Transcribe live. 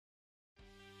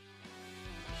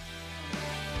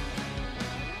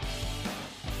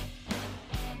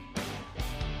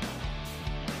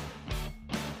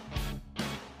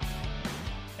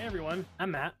everyone.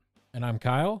 I'm Matt. And I'm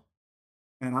Kyle.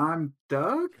 And I'm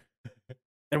Doug.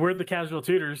 And we're the Casual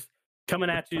Tutors coming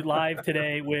at you live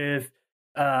today with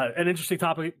an interesting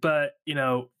topic. But,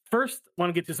 first, want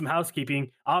to get to some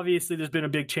housekeeping. Obviously, there's been a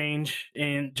big change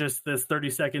in just this 30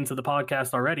 seconds of the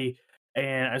podcast already.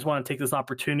 And I just want to take this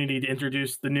opportunity to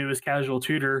introduce the newest Casual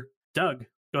Tutor, Doug.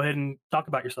 Go ahead and talk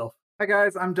about yourself. Hi,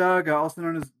 guys. I'm Doug, also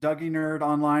known as Dougie Nerd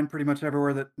online, pretty much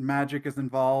everywhere that magic is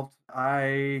involved.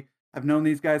 I have known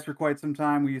these guys for quite some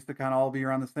time. We used to kind of all be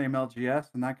around the same LGS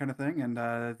and that kind of thing.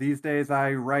 And these days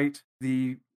I write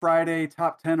the Friday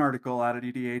top 10 article out at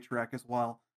EDH Rec as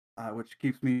well, which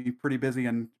keeps me pretty busy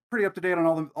and pretty up to date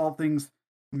on all things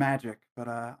magic. But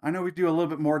I know we do a little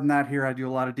bit more than that here. I do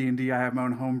a lot of D&D. I have my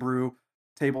own homebrew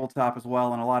tabletop as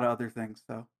well and a lot of other things.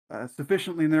 So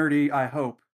sufficiently nerdy, I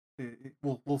hope.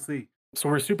 We'll see. So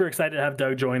we're super excited to have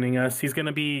Doug joining us. He's going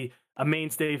to be a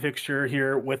mainstay fixture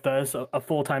here with us, a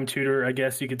full-time tutor, I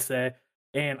guess you could say.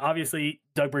 And obviously,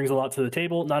 Doug brings a lot to the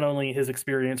table, not only his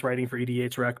experience writing for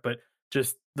EDH Rec, but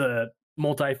just the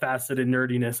multifaceted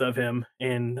nerdiness of him.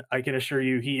 And I can assure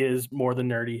you, he is more than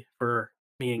nerdy for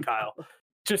me and Kyle.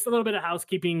 Just a little bit of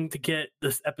housekeeping to get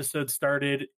this episode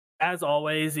started. As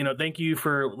always, thank you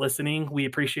for listening. We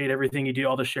appreciate everything you do,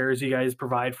 all the shares you guys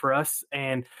provide for us.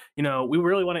 And, we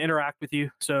really want to interact with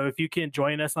you. So if you can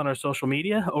join us on our social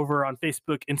media over on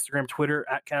Facebook, Instagram, Twitter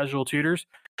at Casual Tutors,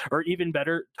 or even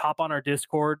better, hop on our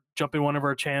Discord, jump in one of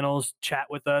our channels, chat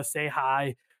with us, say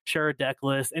hi, share a deck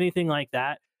list, anything like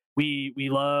that. We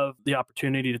love the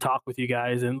opportunity to talk with you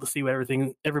guys and see what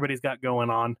everybody's got going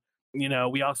on.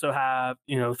 We also have,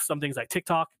 some things like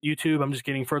TikTok, YouTube, I'm just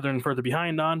getting further and further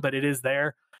behind on, but it is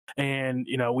there. And,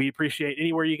 we appreciate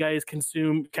anywhere you guys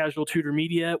consume Casual Tutor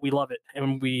media. We love it.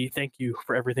 And we thank you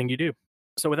for everything you do.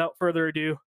 So without further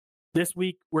ado, this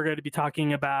week we're going to be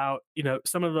talking about,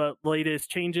 some of the latest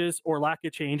changes or lack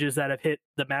of changes that have hit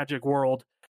the Magic world.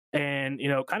 And,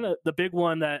 kind of the big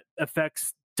one that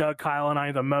affects Doug, Kyle, and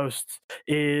I the most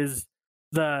is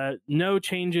the no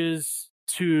changes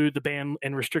to the ban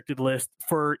and restricted list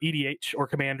for EDH or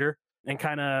Commander, and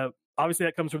kind of obviously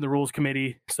that comes from the rules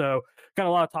committee. So got a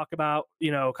lot of talk about,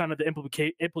 kind of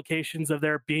the implications of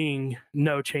there being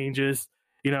no changes,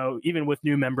 even with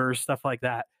new members, stuff like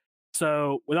that.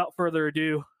 So without further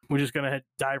ado, we're just going to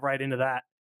dive right into that.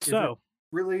 So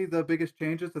really the biggest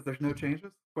changes that there's no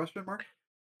changes? Question mark?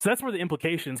 So that's where the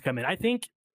implications come in. I think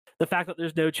the fact that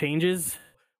there's no changes,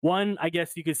 one, I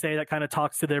guess you could say that kind of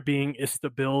talks to there being a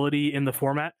stability in the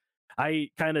format.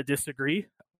 I kind of disagree.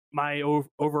 My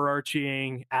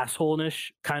overarching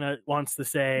assholeness kind of wants to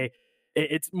say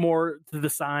it's more to the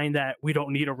sign that we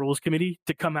don't need a rules committee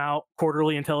to come out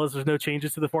quarterly and tell us there's no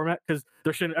changes to the format, because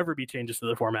there shouldn't ever be changes to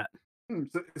the format.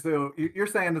 So you're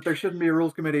saying that there shouldn't be a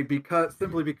rules committee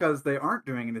simply because they aren't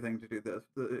doing anything to do this,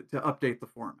 to update the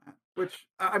format, which,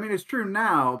 I mean, is true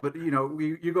now, but,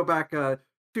 you go back 2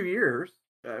 years,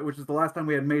 which is the last time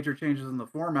we had major changes in the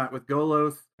format, with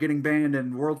Golos getting banned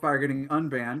and Worldfire getting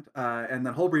unbanned, and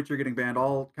then Hullbreacher getting banned,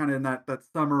 all kind of in that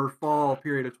summer-fall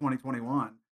period of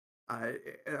 2021.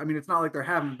 I mean, it's not like there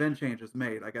haven't been changes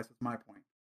made, I guess is my point.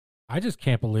 I just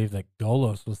can't believe that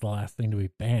Golos was the last thing to be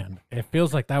banned. It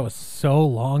feels like that was so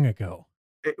long ago.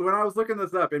 When I was looking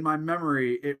this up, in my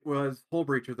memory, it was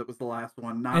Hullbreacher that was the last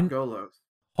one, not Golos.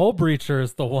 Hullbreacher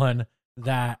is the one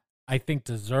that I think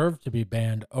deserved to be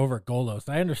banned over Golos.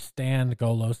 I understand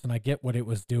Golos and I get what it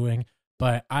was doing,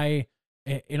 but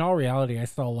in all reality, I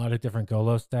saw a lot of different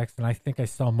Golos decks, and I think I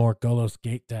saw more Golos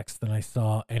Gate decks than I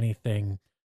saw anything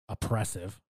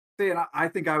oppressive. See, and I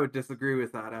think I would disagree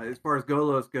with that. As far as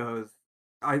Golos goes,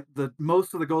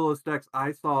 most of the Golos decks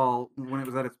I saw when it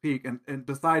was at its peak, and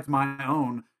besides my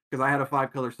own, because I had a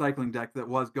 5-color cycling deck that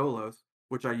was Golos,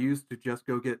 which I used to just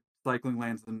go get cycling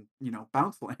lands and,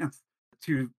 bounce lands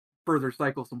to further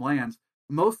cycle some lands.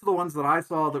 Most of the ones that I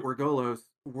saw that were Golos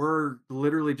were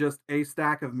literally just a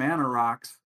stack of mana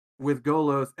rocks with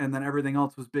Golos, and then everything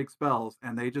else was big spells,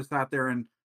 and they just sat there and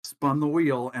spun the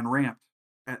wheel and ramped.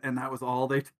 And that was all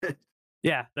they did.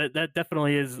 Yeah, that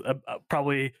definitely is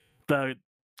probably the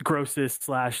grossest /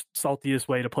 saltiest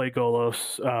way to play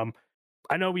Golos.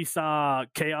 I know we saw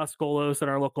Chaos Golos in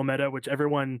our local meta, which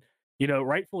everyone,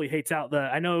 rightfully hates out.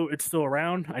 I know it's still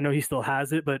around. I know he still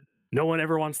has it, but no one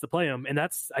ever wants to play him. And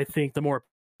that's, I think, the more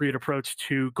appropriate approach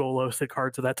to Golos and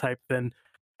cards of that type than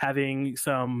having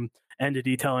some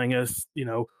entity telling us,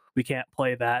 we can't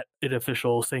play that in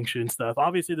official sanction stuff.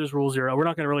 Obviously, there's Rule 0. We're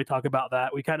not going to really talk about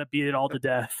that. We kind of beat it all to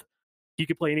death. You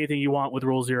can play anything you want with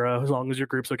Rule 0 as long as your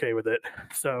group's okay with it.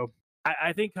 So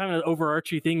I think kind of the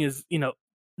overarching thing is,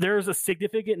 there's a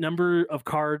significant number of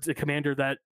cards at Commander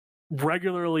that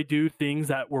regularly do things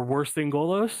that were worse than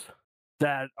Golos.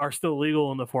 that are still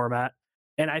legal in the format.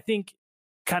 And I think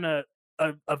kind of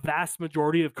a vast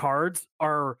majority of cards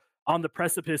are on the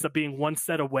precipice of being one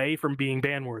set away from being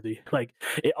ban worthy. Like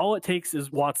all it takes is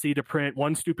WotC to print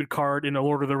one stupid card in a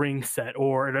Lord of the Rings set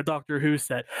or in a Doctor Who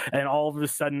set, and all of a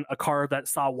sudden a card that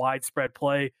saw widespread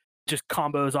play just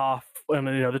combos off on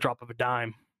the drop of a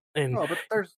dime. And but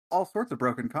there's all sorts of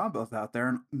broken combos out there,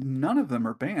 and none of them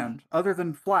are banned, other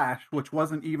than Flash, which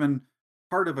wasn't even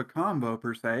part of a combo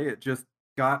per se. It just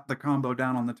got the combo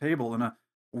down on the table in a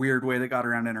weird way that got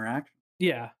around interaction.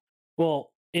 Yeah,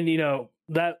 well, and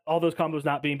that all those combos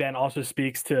not being banned also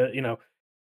speaks to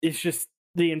it's just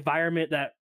the environment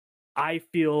that I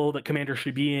feel that Commander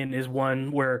should be in is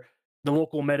one where the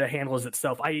local meta handles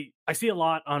itself. I see a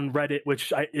lot on Reddit,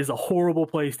 which is a horrible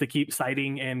place to keep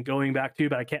citing and going back to,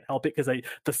 but I can't help it because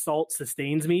the salt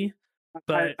sustains me.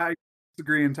 But I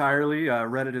disagree entirely.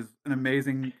 Reddit is an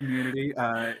amazing community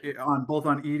both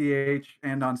on EDH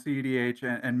and on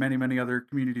CEDH and many other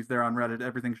communities there on Reddit.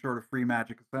 Everything short of free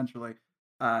magic, essentially.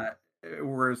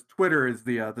 Whereas Twitter is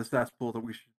the cesspool that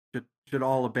we should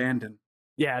all abandon.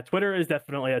 Yeah, Twitter is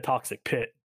definitely a toxic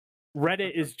pit.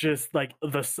 Reddit is just like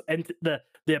the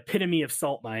epitome of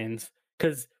salt mines.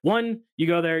 Because one, you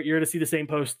go there, you're going to see the same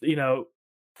post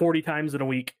 40 times in a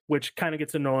week, which kind of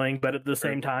gets annoying. But at the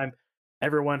same time,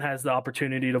 everyone has the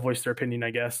opportunity to voice their opinion,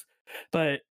 I guess.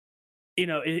 But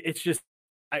it's just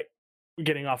we're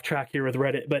getting off track here with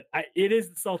Reddit, but it is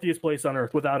the saltiest place on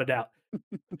earth without a doubt.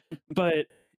 But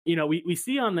we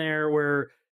see on there where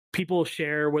people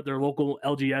share what their local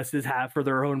LGSs have for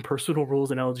their own personal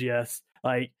rules in LGS,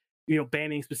 like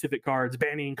banning specific cards,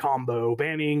 banning combo,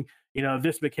 banning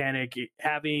this mechanic,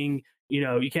 having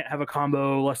you can't have a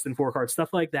combo less than 4 cards,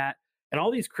 stuff like that, and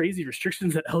all these crazy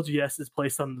restrictions that LGS has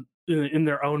placed on in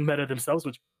their own meta themselves.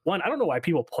 Which I don't know why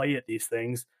people play at these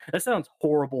things. That sounds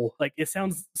horrible. Like it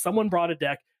sounds someone brought a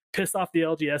deck, pissed off the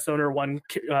LGS owner one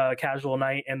casual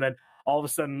night, and then all of a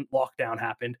sudden lockdown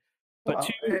happened. But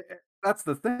that's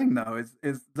the thing, though,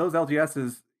 is those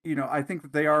LGSs. I think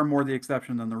that they are more the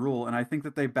exception than the rule, and I think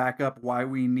that they back up why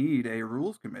we need a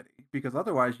rules committee, because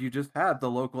otherwise you just have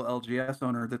the local LGS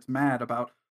owner that's mad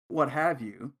about what have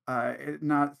you,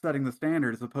 not setting the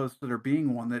standard, as opposed to there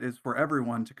being one that is for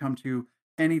everyone to come to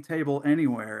any table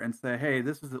anywhere and say, hey,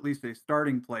 this is at least a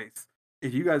starting place.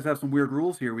 If you guys have some weird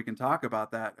rules here, we can talk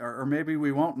about that, or maybe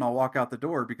we won't, and I'll walk out the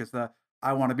door because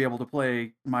I want to be able to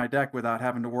play my deck without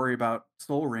having to worry about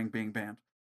Sol Ring being banned.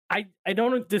 I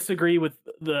don't disagree with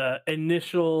the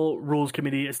initial rules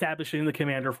committee establishing the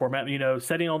commander format,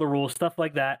 setting all the rules, stuff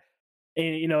like that.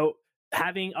 And,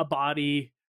 having a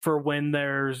body for when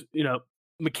there's,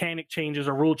 mechanic changes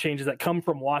or rule changes that come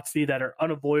from WotC that are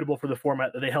unavoidable for the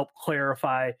format, that they help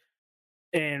clarify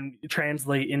and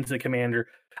translate into commander.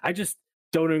 I just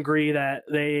don't agree that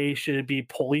they should be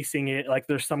policing it like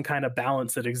there's some kind of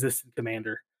balance that exists in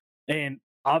commander. And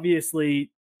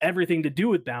obviously, everything to do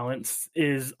with balance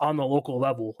is on the local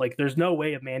level. Like there's no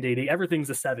way of mandating. Everything's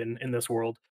a 7 in this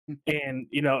world. And,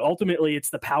 ultimately it's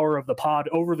the power of the pod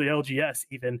over the LGS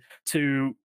even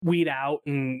to weed out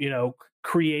and,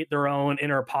 create their own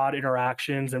inner pod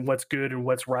interactions and what's good and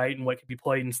what's right and what can be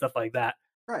played and stuff like that.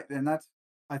 Right. And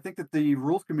I think that the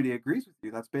rules committee agrees with you.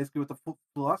 That's basically what the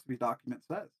philosophy document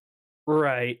says.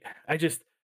 Right. I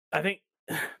think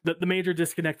the major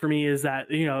disconnect for me is that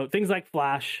things like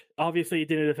Flash, obviously it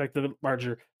didn't affect the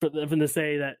merger, but even to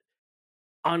say that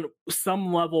on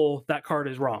some level that card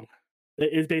is wrong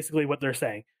is basically what they're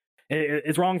saying.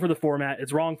 It's wrong for the format.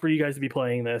 It's wrong for you guys to be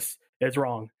playing this. It's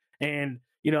wrong. And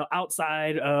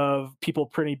outside of people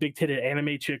printing big-titted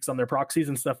anime chicks on their proxies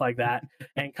and stuff like that,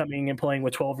 and coming and playing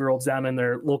with 12-year-olds down in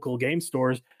their local game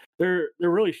stores, there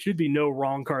really should be no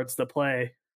wrong cards to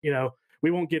play.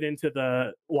 We won't get into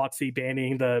the WotC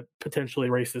banning the potentially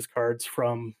racist cards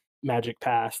from Magic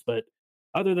Past, but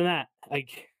other than that, I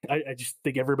just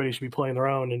think everybody should be playing their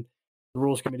own, and the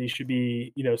rules committee should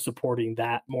be supporting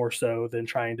that more so than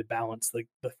trying to balance the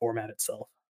format itself.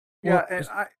 Yeah, and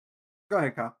go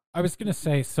ahead, Kyle. I was gonna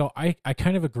say, so I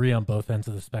kind of agree on both ends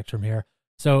of the spectrum here.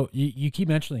 So you keep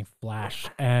mentioning Flash,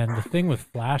 and the thing with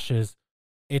Flash is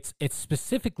it's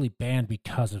specifically banned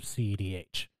because of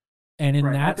CEDH. And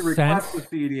in that at the sense, request of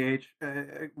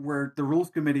CEDH, where the rules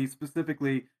committee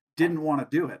specifically didn't want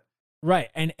to do it. Right,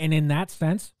 and in that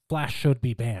sense, Flash should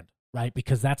be banned, right?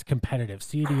 Because that's competitive.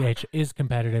 CEDH is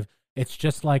competitive. It's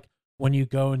just like when you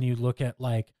go and you look at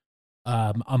like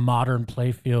a modern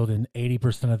playfield and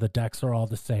 80% of the decks are all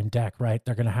the same deck, right?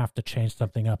 They're going to have to change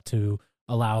something up to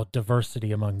allow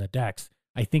diversity among the decks.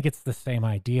 I think it's the same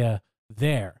idea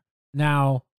there.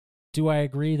 Now, do I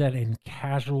agree that in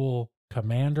casual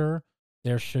Commander,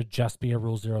 there should just be a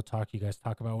Rule Zero talk. You guys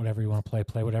talk about whatever you want to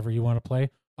play whatever you want to play,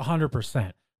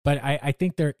 100%. But I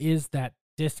think there is that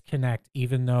disconnect,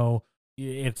 even though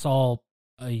it's all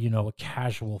a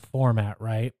casual format,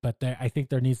 right? But I think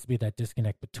there needs to be that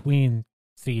disconnect between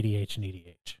CEDH and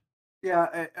EDH.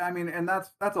 Yeah, I mean, and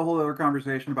that's a whole other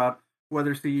conversation about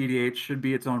whether CEDH should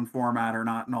be its own format or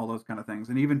not, and all those kind of things.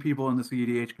 And even people in the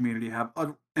CEDH community have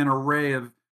an array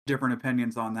of different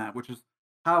opinions on that, which is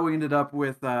how we ended up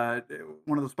with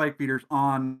one of the spike feeders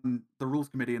on the rules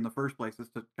committee in the first place, is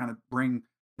to kind of bring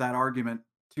that argument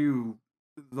to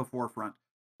the forefront.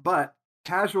 But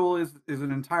casual is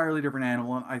an entirely different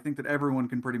animal, and I think that everyone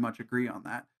can pretty much agree on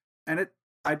that. And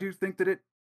I do think that it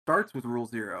starts with Rule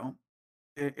Zero,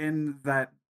 in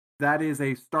that is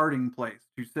a starting place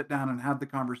to sit down and have the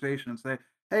conversation and say,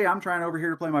 hey, I'm trying over here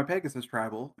to play my Pegasus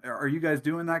Tribal. Are you guys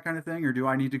doing that kind of thing? Or do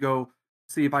I need to go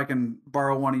see if I can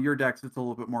borrow one of your decks that's a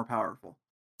little bit more powerful?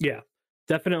 Yeah,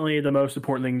 definitely the most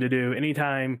important thing to do.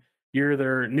 Anytime you're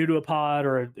either new to a pod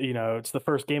or, it's the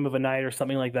first game of a night or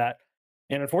something like that.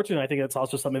 And unfortunately, I think that's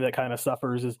also something that kind of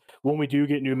suffers is when we do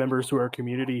get new members to our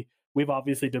community. We've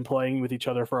obviously been playing with each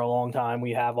other for a long time.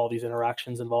 We have all these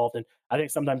interactions involved. And I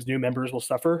think sometimes new members will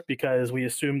suffer because we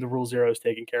assume the Rule Zero is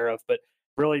taken care of. But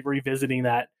really revisiting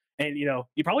that, and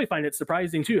you probably find it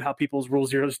surprising too how people's Rule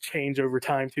Zeros change over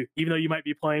time too. Even though you might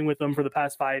be playing with them for the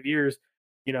past 5 years,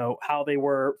 how they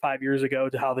were 5 years ago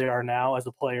to how they are now as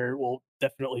a player will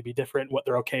definitely be different. What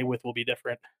they're okay with will be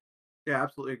different. Yeah,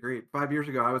 absolutely agreed. 5 years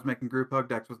ago, I was making group hug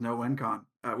decks with no win con,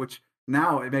 which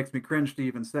now it makes me cringe to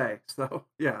even say. So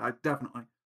yeah, I definitely.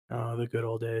 Oh, the good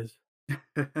old days.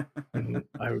 And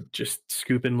I would just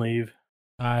scoop and leave.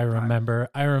 I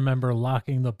remember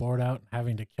locking the board out and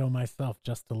having to kill myself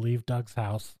just to leave Doug's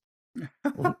house.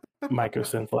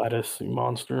 Mycosynth Lattice, you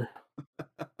monster.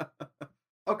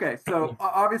 Okay, so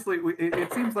obviously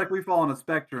it seems like we fall on a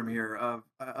spectrum here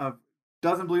of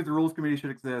doesn't believe the rules committee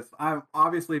should exist. I'm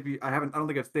obviously, I don't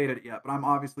think I've stated it yet, but I'm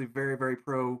obviously very, very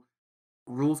pro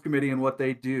rules committee and what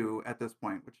they do at this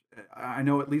point, which I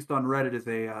know at least on Reddit is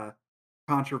a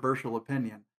controversial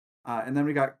opinion. And then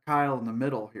we got Kyle in the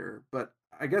middle here. But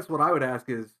I guess what I would ask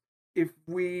is, if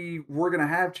we were going to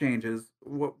have changes,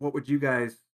 what would you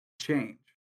guys change?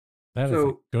 That is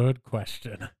a good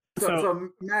question. So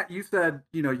Matt, you said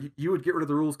you would get rid of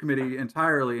the rules committee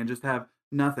entirely and just have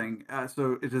nothing.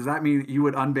 So does that mean that you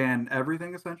would unban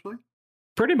everything essentially?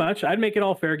 Pretty much. I'd make it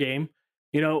all fair game.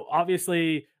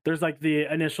 Obviously there's like the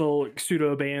initial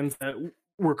pseudo bans that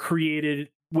were created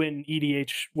when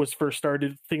EDH was first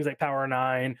started, things like Power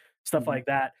 9, stuff like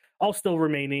that, all still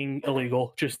remaining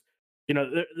illegal. Just,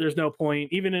 there's no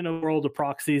point. Even in a world of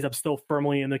proxies, I'm still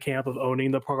firmly in the camp of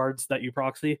owning the cards that you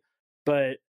proxy.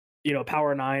 But,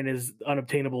 Power 9 is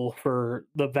unobtainable for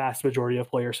the vast majority of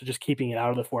players. So just keeping it out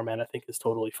of the format, I think, is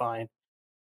totally fine.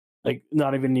 Like,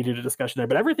 not even needed a discussion there.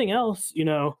 But everything else,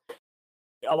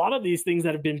 a lot of these things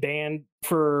that have been banned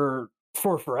for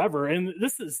forever, and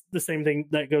this is the same thing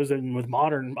that goes in with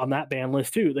Modern on that ban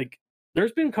list too. Like,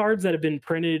 there's been cards that have been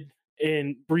printed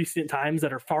in recent times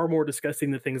that are far more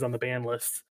disgusting than things on the ban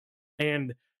list.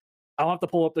 And I'll have to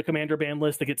pull up the Commander ban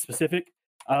list to get specific.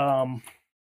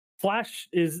 Flash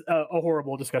is a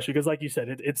horrible discussion because, like you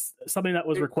said, it's something that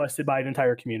was requested by an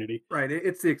entire community. Right,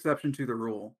 it's the exception to the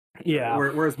rule. Yeah.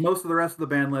 Whereas most of the rest of the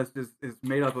ban list is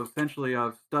made up of essentially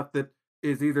of stuff that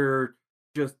is either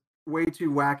just way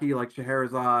too wacky, like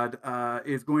Scheherazade,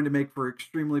 is going to make for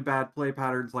extremely bad play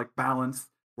patterns like Balance,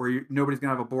 where nobody's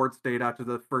going to have a board state after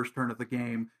the first turn of the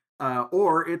game,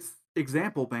 or it's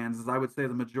example bans, as I would say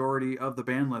the majority of the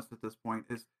ban list at this point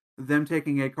is them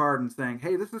taking a card and saying,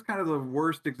 hey, this is kind of the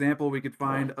worst example we could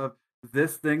find of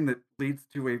this thing that leads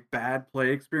to a bad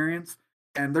play experience.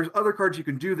 And there's other cards you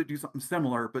can do that do something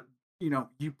similar, but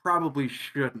you probably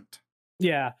shouldn't.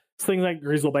 Yeah, things like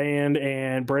Grizzleband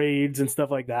and Braids and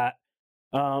stuff like that.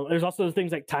 There's also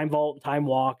things like Time Vault, Time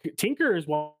Walk. Tinker is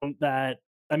one that,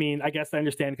 I guess I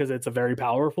understand because it's a very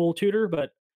powerful tutor,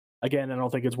 but again, I don't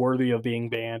think it's worthy of being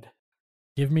banned.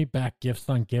 Give me back Gifts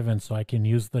Ungiven so I can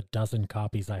use the dozen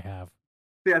copies I have.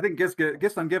 See, I think Gifts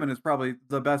Ungiven is probably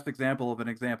the best example of an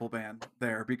example ban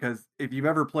there, because if you've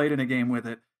ever played in a game with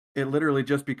it, it literally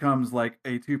just becomes like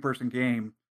a two-person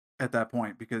game at that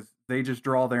point, because they just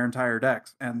draw their entire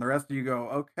decks, and the rest of you go,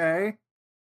 okay,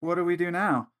 what do we do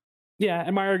now? Yeah,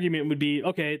 and my argument would be,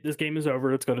 okay, this game is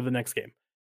over, let's go to the next game.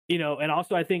 And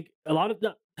also I think a lot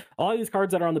of these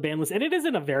cards that are on the ban list, and it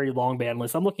isn't a very long ban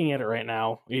list. I'm looking at it right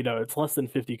now. It's less than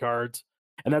 50 cards,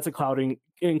 and that's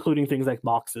including things like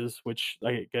Moxes, which,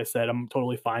 like I said, I'm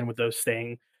totally fine with those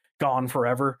staying gone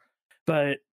forever.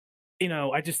 But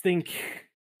I just think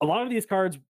a lot of these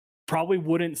cards probably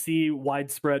wouldn't see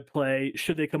widespread play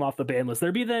should they come off the ban list.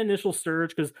 There'd be the initial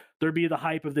surge because there'd be the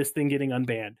hype of this thing getting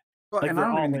unbanned. Well, Like and I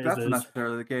there don't even think always that's is.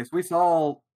 necessarily the case. We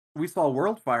saw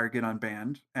WorldFire get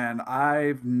unbanned, and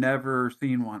I've never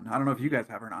seen one. I don't know if you guys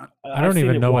have or not. I don't I've seen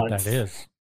even it know what once. that is.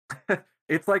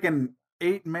 It's like an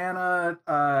 8 mana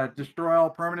destroy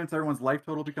all permanents. Everyone's life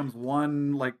total becomes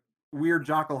 1, like weird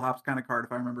Jockle Hops kind of card,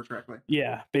 if I remember correctly.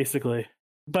 Yeah, basically.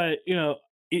 But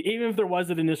even if there was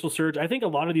an initial surge, I think a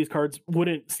lot of these cards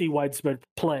wouldn't see widespread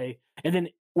play. And then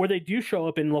where they do show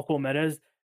up in local metas,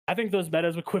 I think those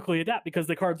metas would quickly adapt because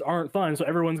the cards aren't fun. So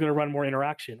everyone's going to run more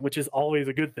interaction, which is always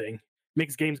a good thing.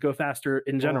 Makes games go faster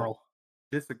in general.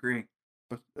 Disagree.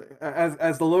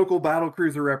 As the local battle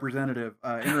cruiser representative,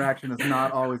 interaction is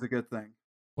not always a good thing.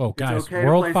 Whoa, guys, okay to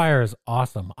play- WorldFire is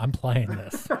awesome. I'm playing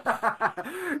this.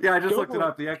 Yeah, I just Go looked for it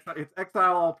up. It's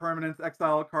exile all permanents,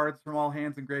 exile all cards from all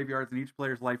hands and graveyards, and each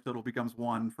player's life total becomes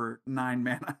 1 for 9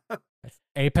 mana.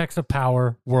 Apex of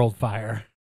Power, WorldFire.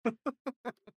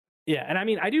 Yeah, and I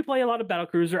mean, I do play a lot of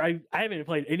Battlecruiser. I haven't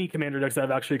played any commander decks that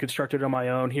I've actually constructed on my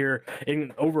own here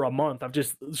in over a month. I've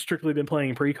just strictly been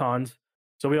playing precons.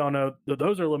 So we all know that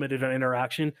those are limited on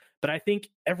interaction. But I think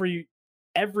every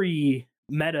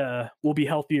meta will be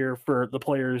healthier for the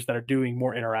players that are doing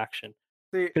more interaction.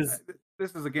 See, 'Cause-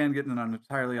 this is again getting on an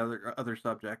entirely other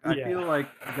subject. I Yeah. feel like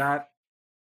that.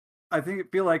 I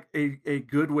feel like a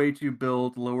good way to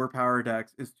build lower power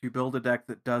decks is to build a deck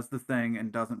that does the thing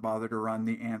and doesn't bother to run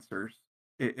the answers,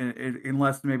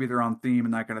 unless maybe they're on theme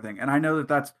and that kind of thing. And I know that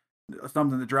that's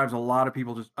something that drives a lot of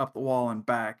people just up the wall and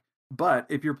back. But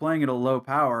if you're playing at a low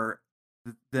power,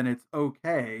 then it's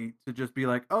okay to just be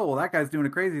like, oh, well, that guy's doing a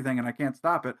crazy thing and I can't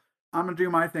stop it. I'm gonna do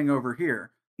my thing over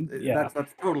here. Yeah.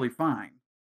 That's totally fine.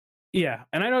 Yeah,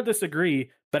 and I don't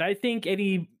disagree, but I think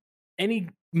any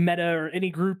meta or any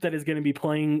group that is going to be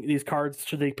playing these cards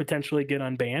should they potentially get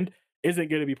unbanned isn't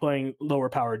going to be playing lower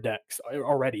powered decks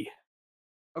already.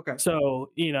 Okay.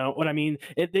 So, what I mean,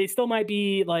 they still might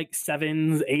be like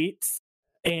 7s, 8s,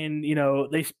 and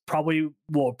they probably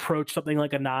will approach something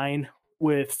like a 9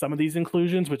 with some of these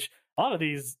inclusions, which a lot of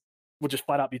these will just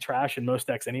flat out be trash in most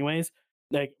decks anyways,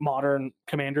 like modern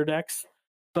commander decks.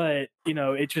 But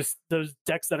it's just those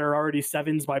decks that are already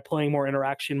 7s by playing more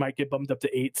interaction might get bumped up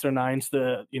to 8s or 9s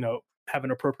to have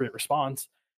an appropriate response.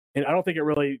 And I don't think it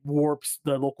really warps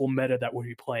the local meta that we'll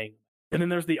be playing. And then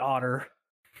there's the Otter.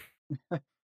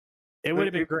 It would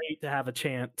have been great to have a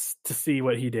chance to see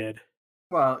what he did.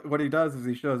 Well, what he does is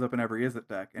he shows up in every Izzet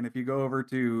deck, and if you go over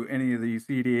to any of the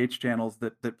CDH channels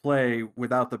that play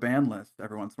without the ban list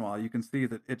every once in a while, you can see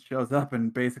that it shows up in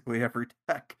basically every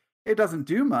deck. It doesn't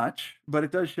do much, but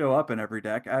it does show up in every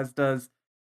deck, as does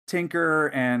Tinker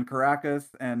and Caracas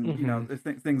and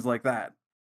things like that.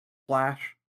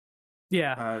 Flash.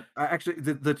 Yeah. Actually,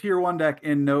 the tier 1 deck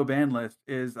in no ban list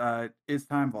is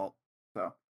Time Vault.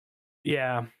 So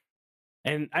yeah.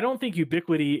 And I don't think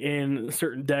Ubiquity in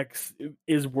certain decks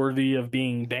is worthy of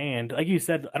being banned. Like you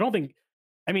said,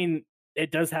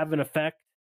 it does have an effect,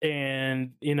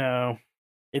 and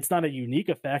it's not a unique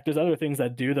effect. There's other things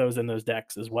that do those in those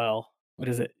decks as well. What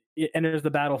is it? And there's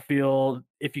the battlefield.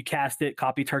 If you cast it,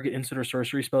 copy target instant or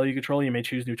sorcery spell you control, you may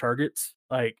choose new targets.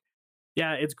 Like,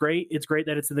 yeah, it's great. It's great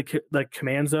that it's in the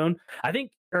command zone.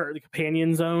 Or the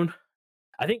companion zone.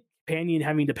 I think companion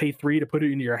having to pay 3 to put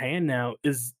it into your hand now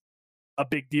is a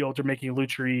big deal to making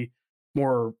Lutri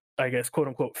more, I guess, quote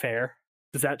unquote, fair.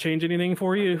 Does that change anything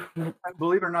for you?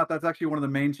 Believe it or not, that's actually one of the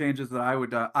main changes that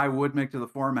I would make to the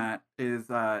format. And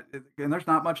there's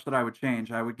not much that I would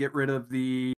change. I would get rid of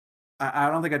I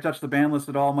don't think I touched the ban list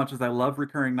at all, much as I love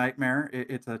Recurring Nightmare.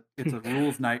 It's a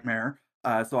rules nightmare,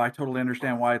 so I totally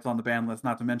understand why it's on the ban list.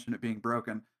 Not to mention it being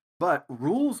broken. But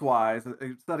rules wise,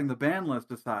 setting the ban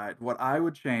list aside, what I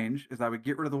would change is I would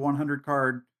get rid of the 100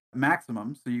 card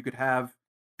maximum, so you could have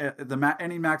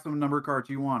any maximum number of cards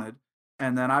you wanted.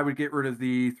 And then I would get rid of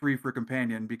the 3 for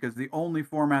Companion, because the only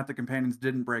format the Companions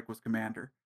didn't break was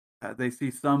Commander. They see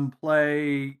some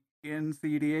play in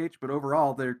CDH, but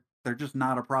overall they're just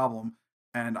not a problem.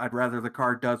 And I'd rather the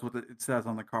card does what it says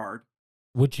on the card.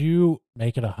 Would you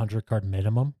make it 100 card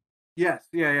minimum? Yes,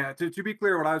 yeah. To be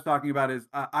clear, what I was talking about is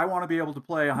I want to be able to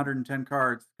play 110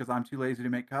 cards because I'm too lazy to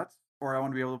make cuts, or I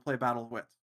want to be able to play Battle of Wits.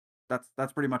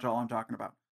 That's pretty much all I'm talking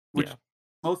about. Which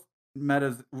most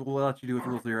metas will let you do with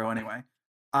Rule 0 anyway.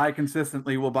 I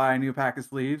consistently will buy a new pack of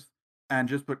sleeves and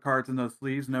just put cards in those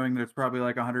sleeves, knowing that it's probably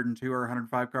like 102 or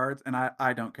 105 cards, and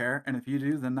I don't care. And if you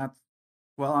do, then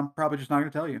I'm probably just not going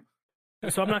to tell you.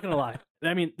 So I'm not going to lie.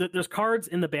 I mean, there's cards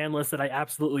in the ban list that I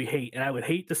absolutely hate, and I would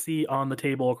hate to see on the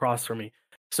table across from me.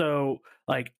 So,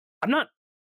 I'm not,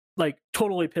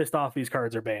 totally pissed off these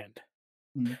cards are banned.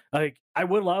 Mm. Like, I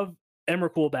would love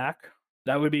Emrakul back.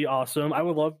 That would be awesome. I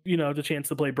would love, the chance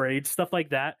to play Braids, stuff like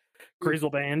that.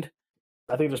 Grizzleband.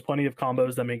 I think there's plenty of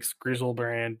combos that makes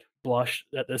Grizzlebrand blush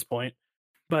at this point.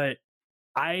 But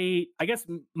I guess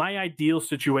my ideal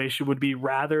situation would be,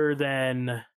 rather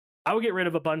than, I would get rid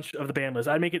of a bunch of the ban list.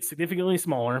 I'd make it significantly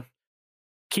smaller.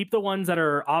 Keep the ones that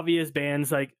are obvious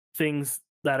bans, like things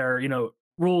that are,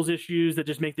 rules issues that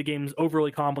just make the games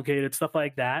overly complicated, stuff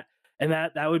like that. And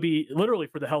that would be literally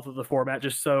for the health of the format,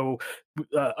 just so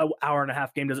an hour and a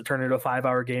half game doesn't turn into a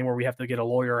 5-hour game where we have to get a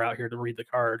lawyer out here to read the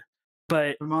card.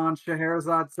 But Come on,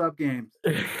 Scheherazade sub games.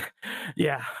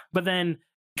 yeah, but then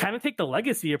kind of take the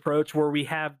legacy approach where we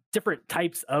have different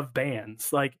types of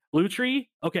bans. Like Lutri,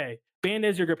 okay, banned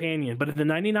as your companion, but at the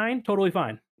 99, totally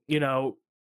fine.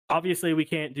 Obviously we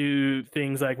can't do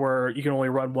things like where you can only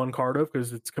run one card of,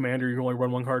 because it's commander, you can only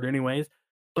run one card anyways.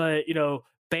 But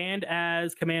banned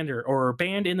as commander or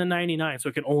banned in the 99, so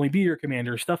it can only be your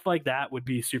commander. Stuff like that would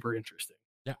be super interesting.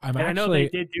 Yeah, I know they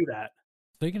did do that.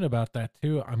 Thinking about that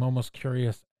too. I'm almost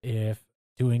curious if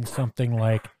doing something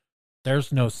like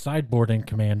there's no sideboard in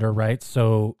commander, right?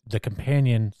 So the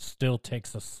companion still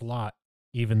takes a slot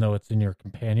even though it's in your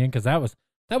companion, because that was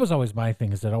always my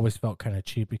thing, is it always felt kind of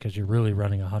cheap because you're really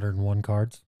running 101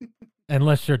 cards.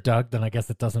 Unless you're Doug, then I guess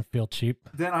it doesn't feel cheap.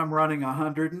 Then I'm running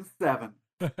 107.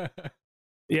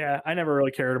 Yeah, I never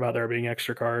really cared about there being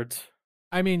extra cards.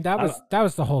 I mean, that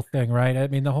was the whole thing, right? I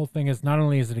mean, the whole thing is not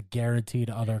only is it a guaranteed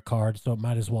other card, so it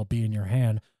might as well be in your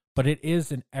hand, but it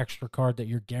is an extra card that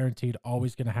you're guaranteed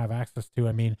always going to have access to.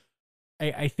 I mean,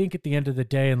 I think at the end of the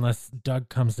day, unless Doug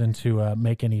comes in to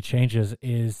make any changes,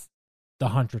 is the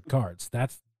 100 cards.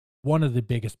 That's one of the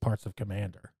biggest parts of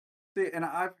Commander. See, and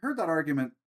I've heard that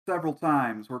argument several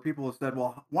times where people have said,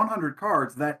 well, 100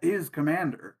 cards, that is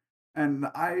Commander. And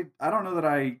I don't know that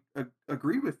I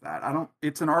agree with that.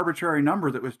 It's an arbitrary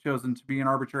number that was chosen to be an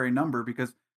arbitrary number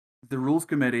because the rules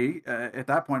committee at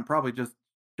that point, probably just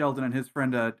Sheldon and his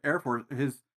friend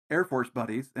his Air Force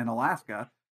buddies in Alaska,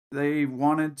 they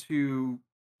wanted to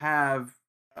have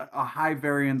a high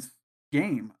variance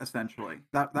game, essentially.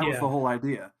 That was the whole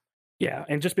idea. Yeah,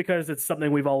 and just because it's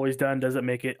something we've always done doesn't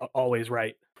make it always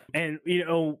right. And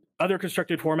other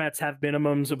constructed formats have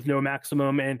minimums with no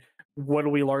maximum, and what do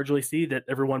we largely see? That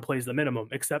everyone plays the minimum,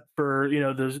 except for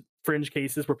those fringe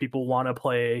cases where people want to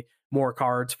play more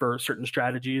cards for certain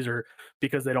strategies, or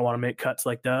because they don't want to make cuts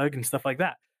like Doug and stuff like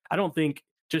that. I don't think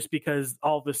just because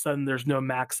all of a sudden there's no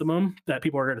maximum that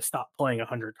people are going to stop playing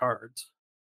 100 cards.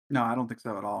 No, I don't think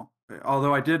so at all.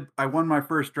 Although I won my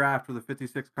first draft with a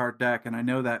 56 card deck, and I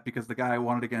know that because the guy I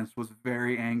won it against was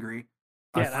very angry.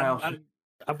 Yeah,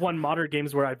 I've won modern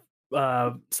games where I've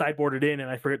sideboarded in and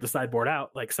I forget to sideboard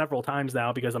out like several times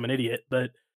now because I'm an idiot,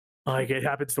 but like it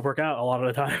happens to work out a lot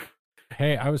of the time.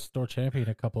 Hey, I was store champion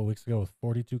a couple of weeks ago with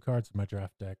 42 cards in my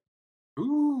draft deck.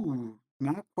 Ooh,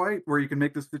 not quite where you can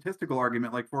make the statistical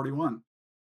argument like 41.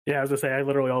 Yeah, I was gonna say I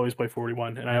literally always play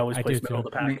 41, and I always play middle of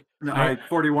the pack.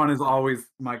 41 is always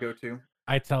my go-to.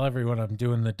 I tell everyone I'm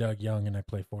doing the Doug Young, and I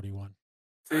play 41.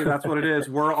 See, that's what it is.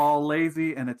 We're all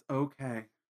lazy, and it's okay.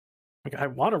 Like, I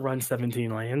want to run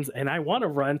 17 lands, and I want to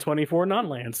run 24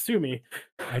 non-lands. Sue me.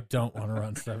 I don't want to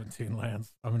run 17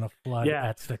 lands. I'm gonna flood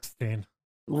at 16.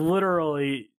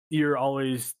 Literally, your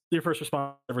first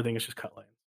response to everything is just cut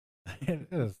lands. It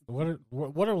is.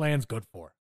 What are lands good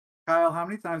for? Kyle, how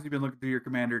many times have you been looking through your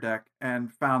commander deck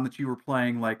and found that you were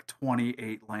playing like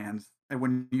 28 lands, and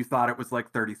when you thought it was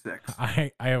like 36?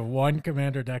 I have one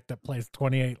commander deck that plays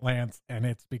 28 lands, and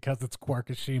it's because it's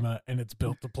Quarkashima, and it's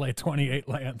built to play 28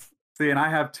 lands. See, and I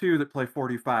have two that play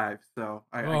 45, so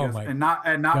I guess, and not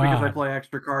God. Because I play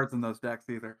extra cards in those decks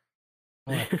either.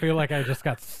 Oh, I feel like I just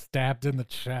got stabbed in the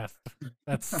chest.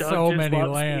 That's Doug so just many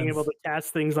loves lands. Being able to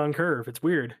cast things on curve. It's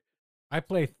weird. I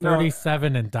play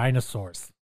 37 and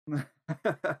dinosaurs. Yeah,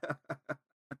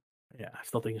 I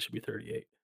still think it should be 38.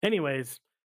 Anyways,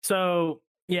 so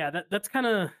yeah, that's kind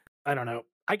of, I don't know.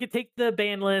 I could take the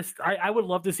ban list. I would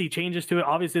love to see changes to it.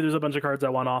 Obviously, there's a bunch of cards I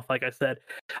want off, like I said.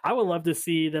 I would love to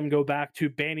see them go back to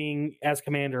banning as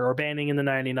commander or banning in the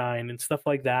 99 and stuff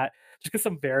like that. Just get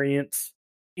some variants,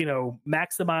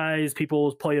 maximize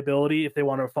people's playability if they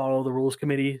want to follow the rules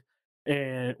committee,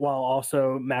 and while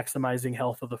also maximizing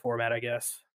health of the format, I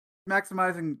guess.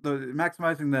 Maximizing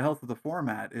the health of the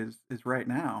format is right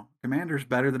now. Commander's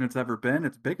better than it's ever been.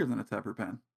 It's bigger than it's ever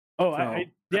been. Oh, so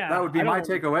that would be my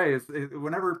takeaway. Is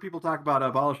whenever people talk about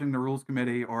abolishing the rules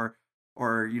committee or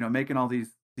making all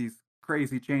these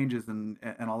crazy changes and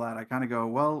all that, I kind of go,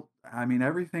 well, I mean,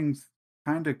 everything's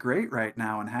kind of great right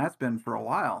now and has been for a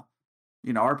while.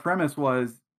 Our premise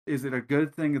was, is it a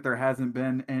good thing that there hasn't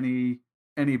been any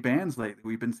any bans lately.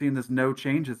 We've been seeing this no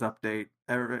changes update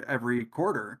every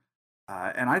quarter,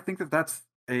 and I think that that's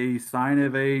a sign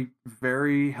of a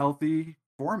very healthy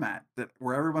format that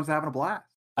where everyone's having a blast.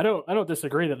 I don't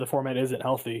disagree that the format isn't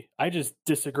healthy. I just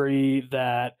disagree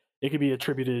that it could be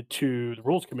attributed to the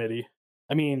rules committee.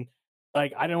 I mean,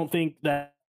 like I don't think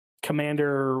that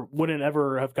Commander wouldn't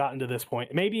ever have gotten to this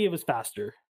point. Maybe it was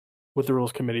faster with the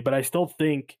rules committee, but I still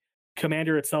think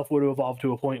Commander itself would have evolved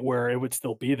to a point where it would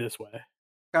still be this way.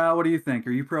 Kyle, what do you think?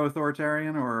 Are you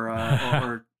pro-authoritarian or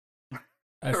are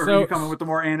you so coming with the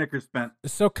more anarchist bent?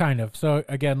 so kind of. So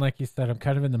again, like you said, I'm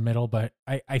kind of in the middle, but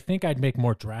I think I'd make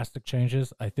more drastic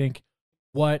changes. I think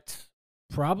what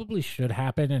probably should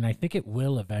happen, and I think it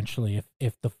will eventually,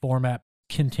 if the format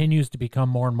continues to become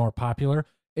more and more popular,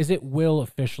 is it will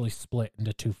officially split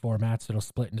into two formats. It'll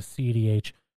split into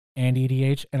CEDH and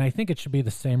EDH, and I think it should be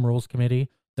the same rules committee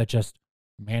that just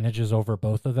manages over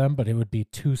both of them, but it would be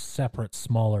two separate,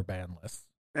 smaller ban lists.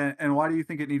 And why do you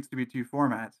think it needs to be two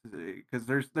formats? Because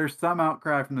there's some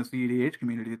outcry from the CEDH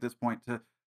community at this point to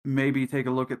maybe take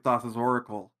a look at Thassa's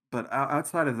Oracle, but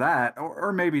outside of that,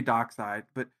 or maybe Dockside,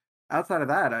 but outside of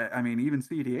that, I mean, even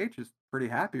CEDH is pretty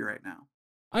happy right now.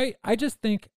 I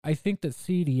think that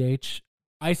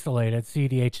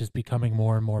CEDH is becoming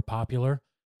more and more popular,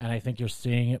 and I think you're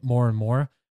seeing it more and more.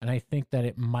 And I think that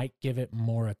it might give it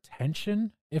more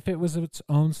attention if it was its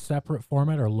own separate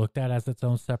format or looked at as its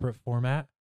own separate format.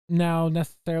 Now,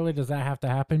 necessarily, does that have to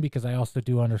happen? Because I also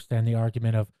do understand the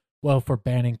argument of, well, for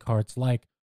banning cards like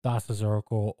Thassa's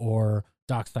Oracle or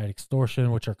Dockside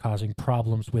Extortion, which are causing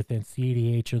problems within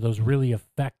CEDH, are those really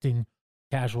affecting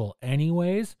casual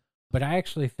anyways? But I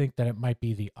actually think that it might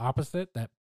be the opposite, that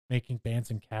making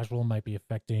bans in casual might be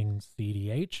affecting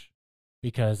CEDH,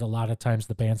 because a lot of times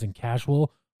the bans in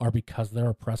casual are because they're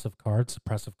oppressive cards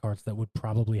that would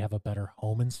probably have a better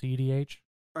home in CEDH.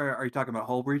 Are you talking about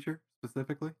Hull Breacher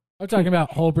specifically? I'm talking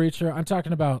about Hull Breacher. I'm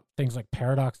talking about things like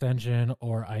Paradox Engine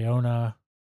or Iona.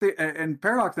 And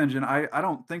Paradox Engine, I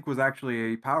don't think was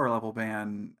actually a power level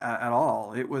ban at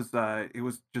all. It was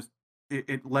just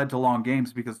it led to long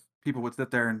games because people would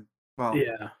sit there and, well,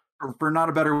 Yeah. for not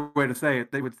a better way to say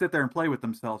it, they would sit there and play with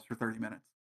themselves for 30 minutes.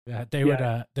 Yeah,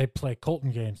 they'd play Colton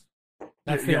games.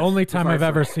 That's the Yes, only time I've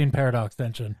ever precisely. seen Paradox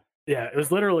Engine. Yeah, it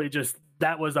was literally just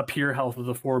that was a pure health of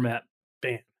the format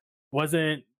ban.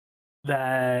 Wasn't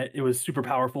that it was super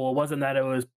powerful. It wasn't that it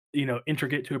was,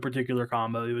 intricate to a particular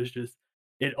combo. It was just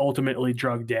it ultimately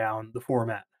drug down the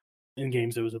format in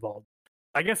games that was evolved.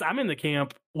 I guess I'm in the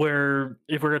camp where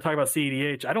if we're going to talk about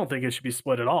CEDH, I don't think it should be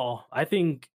split at all. I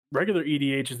think regular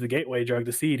EDH is the gateway drug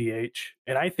to CEDH.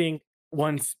 And I think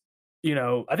once,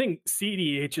 I think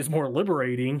CEDH is more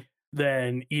liberating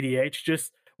than EDH,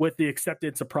 just with the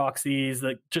acceptance of proxies,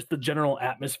 like just the general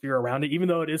atmosphere around it. Even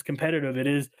though it is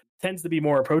competitive, tends to be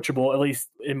more approachable, at least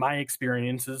in my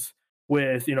experiences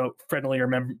with friendlier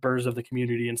members of the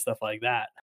community and stuff like that.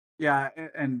 Yeah,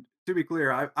 and to be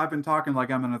clear, I've been talking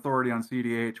like I'm an authority on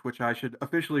CDH, which I should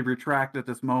officially retract at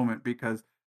this moment because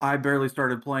I barely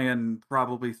started playing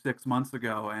probably 6 months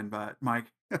ago, and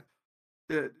Mike,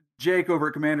 Jake over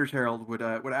at Commander's Herald would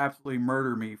absolutely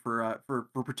murder me for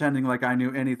pretending like I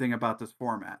knew anything about this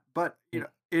format. But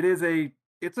it's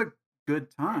a good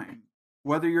time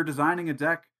whether you're designing a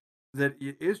deck that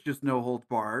is just no holds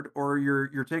barred, or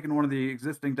you're taking one of the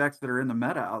existing decks that are in the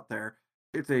meta out there.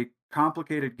 It's a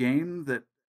complicated game that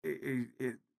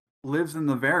it lives in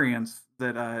the variance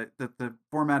that the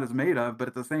format is made of, but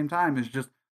at the same time is just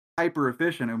hyper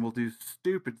efficient and will do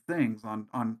stupid things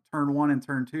on turn one and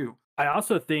turn two. I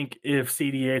also think if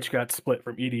CDH got split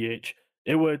from EDH,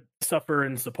 it would suffer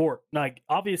in support. Like,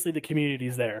 obviously, the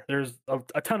community's there. There's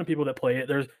a ton of people that play it.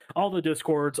 There's all the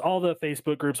Discords, all the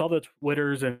Facebook groups, all the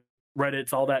Twitters and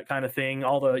Reddits, all that kind of thing,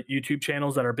 all the YouTube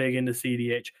channels that are big into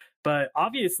CEDH. But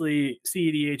obviously,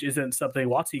 CEDH isn't something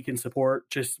WotC can support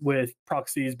just with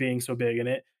proxies being so big in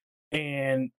it.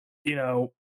 And,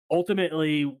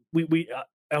 ultimately,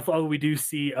 although we do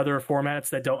see other formats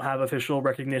that don't have official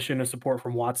recognition and support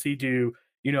from WotC do,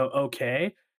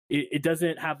 okay, it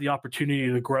doesn't have the opportunity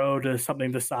to grow to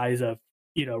something the size of,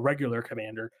 regular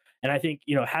Commander. And I think,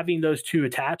 having those two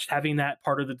attached, having that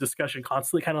part of the discussion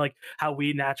constantly, kind of like how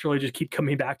we naturally just keep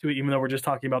coming back to it, even though we're just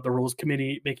talking about the rules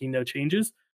committee making no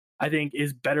changes, I think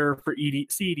is better for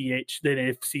CEDH than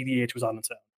if CEDH was on its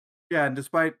own. Yeah, and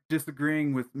despite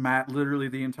disagreeing with Matt literally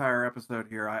the entire episode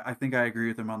here, I think I agree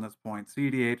with him on this point.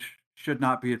 CEDH should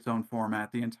not be its own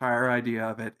format. The entire idea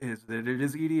of it is that it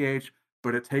is EDH,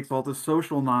 but it takes all the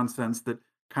social nonsense that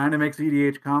kind of makes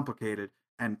EDH complicated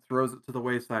and throws it to the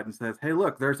wayside and says, hey,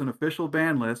 look, there's an official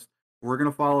ban list. We're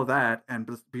going to follow that. And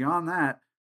beyond that,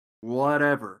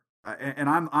 whatever. And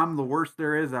I'm the worst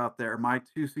there is out there. My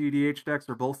two CEDH decks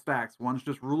are both stacks. One's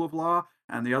just Rule of Law,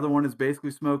 and the other one is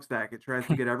basically Smokestack. It tries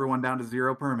to get everyone down to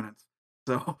 0 permanence.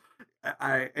 So,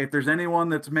 if there's anyone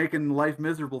that's making life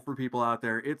miserable for people out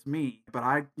there, it's me.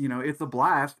 But it's a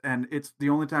blast, and it's the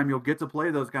only time you'll get to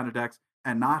play those kind of decks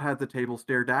and not have the table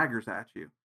stare daggers at you.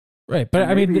 Right, but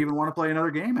and I mean, even want to play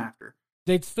another game after.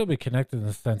 They'd still be connected in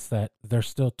the sense that there's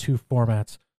still two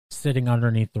formats sitting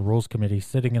underneath the rules committee,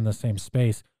 sitting in the same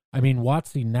space. I mean,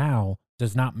 WotC now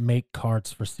does not make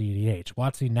cards for CEDH.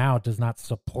 WotC now does not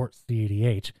support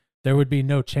CEDH. There would be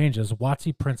no changes.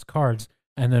 WotC prints cards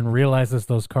and then realizes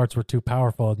those cards were too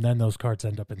powerful, and then those cards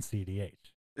end up in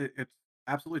CEDH. It's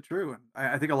absolutely true. And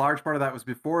I think a large part of that was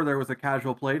before there was a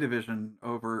casual play division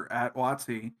over at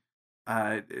WotC.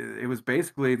 It was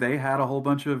basically they had a whole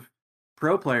bunch of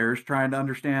pro players trying to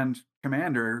understand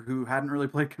Commander who hadn't really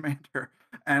played Commander.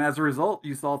 And as a result,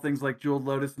 you saw things like Jeweled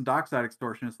Lotus and Dockside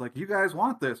Extortion. It's like, you guys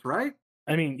want this, right?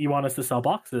 I mean, you want us to sell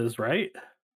boxes, right?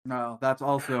 No, that's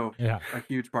also a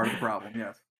huge part of the problem,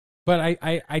 yes. But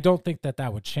I don't think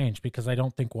that would change, because I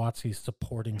don't think WotC is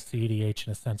supporting CEDH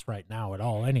in a sense right now at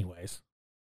all anyways.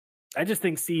 I just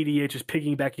think CEDH is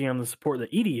piggybacking on the support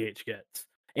that EDH gets.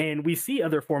 And we see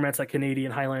other formats like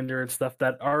Canadian Highlander and stuff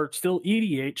that are still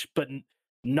EDH, but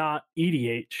not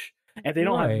EDH. And they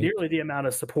don't have nearly the amount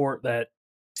of support that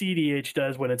CEDH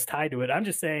does when it's tied to it. I'm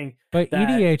just saying. But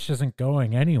EDH isn't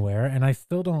going anywhere, and I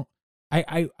still don't.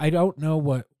 I don't know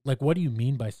what do you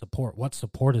mean by support? What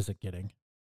support is it getting?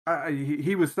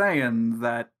 He was saying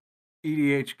that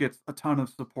EDH gets a ton of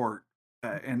support,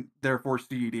 and therefore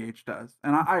CEDH does.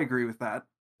 And I agree with that.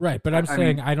 Right, but I'm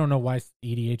saying I don't know why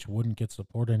EDH wouldn't get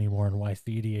support anymore, and why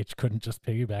CEDH couldn't just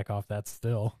piggyback off that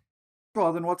still.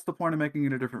 Well, then what's the point of making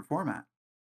it a different format?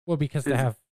 Well, because they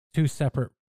have two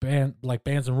separate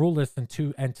bans and rule lists,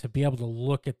 and to be able to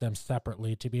look at them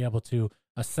separately, to be able to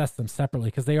assess them separately,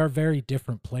 because they are very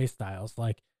different play styles.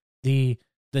 Like the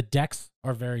decks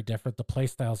are very different, the play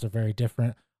styles are very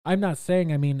different. I'm not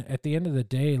saying, I mean, at the end of the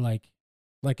day, like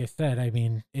I said, I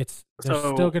mean, they're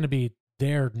still going to be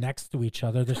there next to each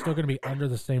other. They're still going to be under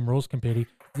the same rules committee.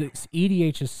 This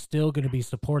EDH is still going to be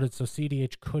supported, so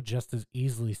CEDH could just as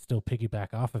easily still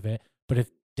piggyback off of it. But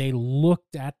if they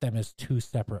looked at them as two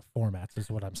separate formats, is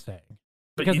what I'm saying.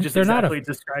 But because you just exactly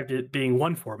described it being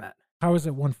one format. How is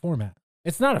it one format?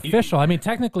 It's not official. I mean,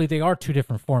 technically, they are two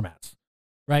different formats,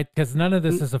 right? Because none of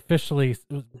this is officially.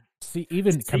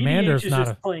 Even CEDH Commander's is not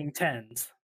just playing tens.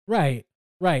 Right.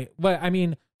 But I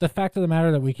mean, the fact of the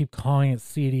matter that we keep calling it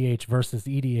CEDH versus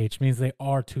EDH means they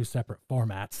are two separate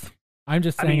formats. I'm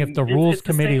just saying, if the rules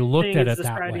committee looked at it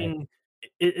that way.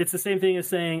 It's the same thing as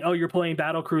saying, oh, you're playing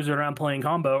Battle Cruiser and I'm playing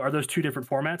Combo. Are those two different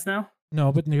formats now?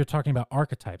 No, but you're talking about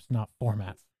archetypes, not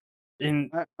formats.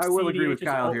 I will agree with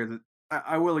Kyle here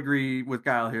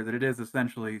that it is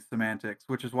essentially semantics,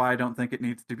 which is why I don't think it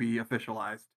needs to be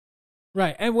officialized.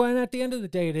 Right, and at the end of the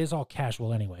day, it is all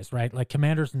casual anyways, right? Like,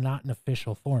 Commander's not an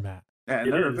official format. Yeah,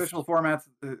 and there are official formats.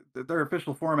 There are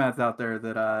official formats out there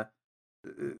that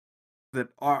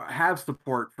have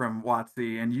support from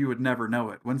WotC, and you would never know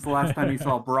it. When's the last time you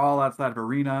saw Brawl outside of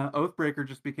Arena? Oathbreaker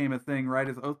just became a thing right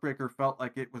as Oathbreaker felt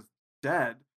like it was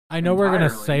dead. I know we're going to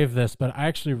save this, but I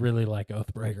actually really like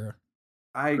Oathbreaker.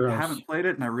 I haven't played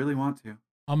it, and I really want to.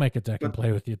 I'll make a deck and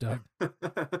play with you, Doug.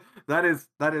 That is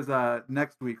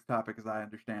next week's topic, as I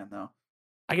understand, though.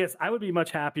 I guess I would be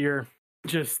much happier.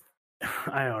 Just,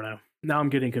 I don't know. Now I'm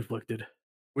getting conflicted.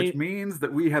 Which means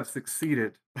that we have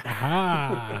succeeded.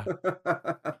 Ah.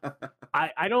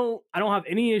 I don't have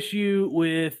any issue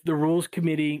with the rules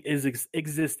committee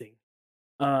existing.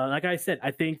 Like I said,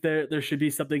 I think that there should be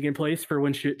something in place for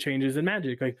when shit changes in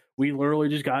Magic. Like, we literally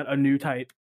just got a new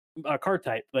type, a card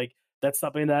type. Like, that's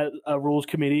something that a rules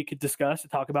committee could discuss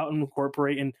and talk about and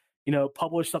incorporate, and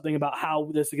publish something about how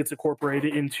this gets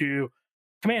incorporated into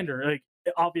Commander. Like,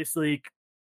 obviously,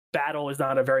 Battle is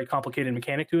not a very complicated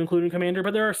mechanic to include in Commander,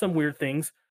 but there are some weird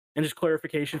things, and just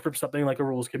clarification from something like a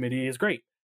rules committee is great.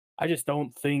 I just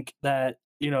don't think that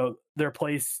their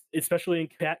place, especially in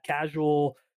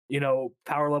casual,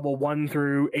 power level 1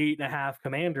 through 8.5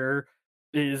 Commander,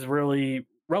 is really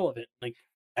relevant. Like,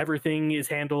 everything is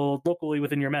handled locally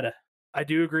within your meta. I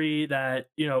do agree that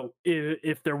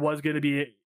if there was going to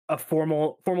be a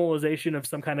formalization of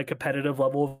some kind of competitive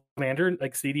level of Commander,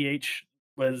 like CEDH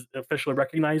was officially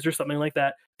recognized or something like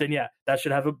that, then yeah, that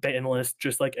should have a ban list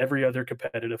just like every other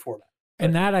competitive format.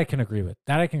 And that I can agree with.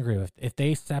 If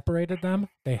they separated them,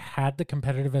 they had the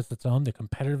competitive as its own, the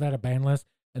competitive had a ban list,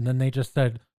 and then they just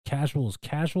said casual is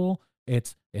casual.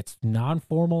 It's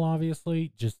non-formal,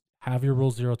 obviously. Just have your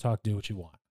rule zero talk, do what you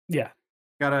want. Yeah.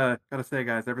 Gotta say,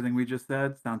 guys, everything we just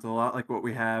said sounds a lot like what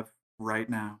we have right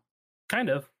now. Kind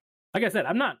of. Like I said,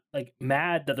 I'm not like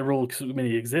mad that the rules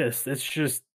committee exists. It's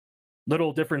just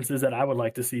little differences that I would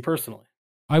like to see personally.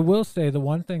 I will say the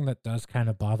one thing that does kind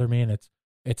of bother me, and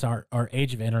it's our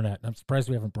age of internet, and I'm surprised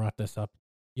we haven't brought this up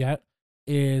yet,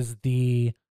 is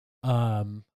the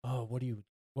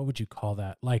what would you call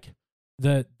that? Like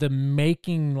the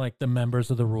making like the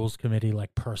members of the rules committee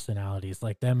like personalities,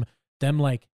 like them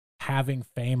like having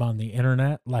fame on the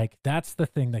internet. Like that's the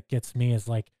thing that gets me is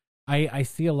like I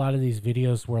see a lot of these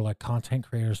videos where like content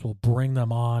creators will bring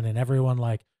them on and everyone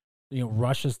like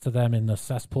rushes to them in the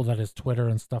cesspool that is Twitter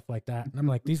and stuff like that. And I'm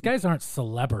like, these guys aren't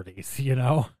celebrities,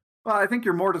 Well, I think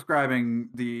you're more describing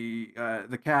the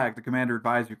CAG, the Commander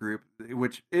Advisory Group,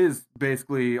 which is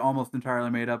basically almost entirely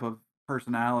made up of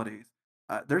personalities.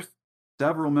 There's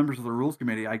several members of the Rules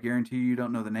Committee I guarantee you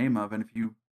don't know the name of, and if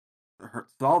you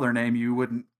saw their name, you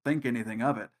wouldn't think anything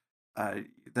of it.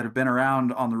 That have been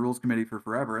around on the Rules Committee for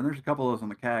forever, and there's a couple of those on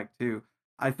the CAG too.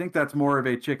 I think that's more of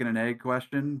a chicken and egg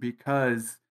question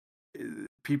because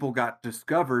people got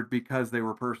discovered because they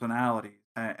were personalities,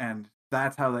 and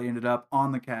that's how they ended up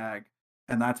on the CAG,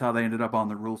 and that's how they ended up on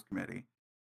the Rules Committee.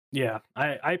 Yeah,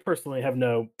 I personally have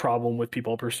no problem with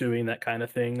people pursuing that kind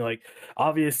of thing. Like,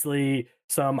 obviously,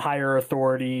 some higher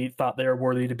authority thought they were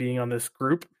worthy to being on this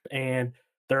group, and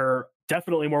they're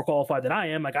definitely more qualified than I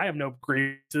am. Like, I have no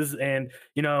grievances, and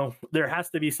there has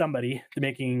to be somebody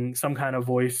making some kind of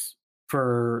voice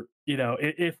for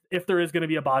if there is going to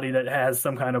be a body that has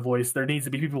some kind of voice, there needs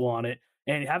to be people on it,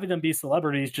 and having them be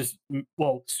celebrities, just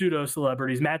pseudo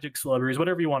celebrities, magic celebrities,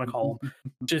 whatever you want to call them,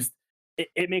 just.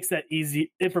 It makes that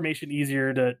information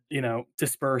easier to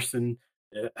disperse and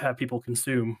have people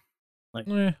consume. Like,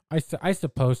 I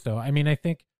suppose so. I mean, I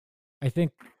think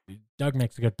Doug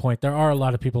makes a good point. There are a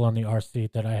lot of people on the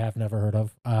RC that I have never heard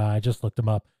of. I just looked them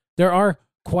up. There are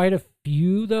quite a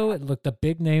few though. Look, the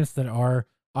big names that are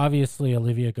obviously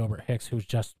Olivia Gilbert Hicks, who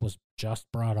was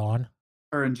just brought on.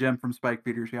 Her and Jim from Spike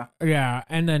Feeders, yeah. Yeah,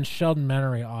 and then Sheldon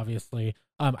Menery, obviously.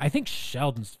 I think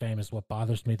Sheldon's fame is what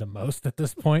bothers me the most at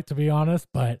this point, to be honest,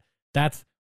 but that's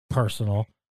personal.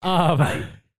 I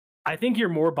think you're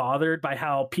more bothered by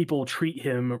how people treat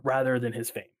him rather than his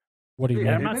fame. What do you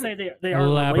mean? I'm not saying they are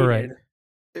elaborate.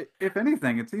 Related. If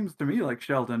anything, it seems to me like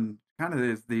Sheldon kind of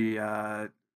is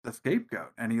the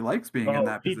scapegoat, and he likes being in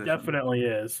that position. He definitely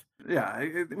is. Yeah,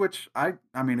 which I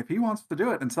mean, if he wants to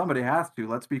do it, and somebody has to,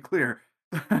 let's be clear.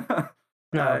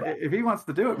 If he wants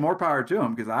to do it, more power to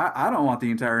him, because I don't want the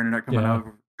entire internet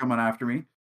coming after me.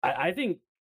 I think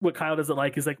what Kyle doesn't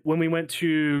like is like when we went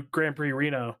to Grand Prix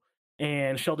Reno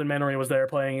and Sheldon Menery was there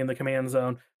playing in the command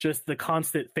zone, just the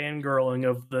constant fangirling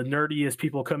of the nerdiest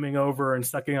people coming over and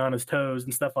sucking on his toes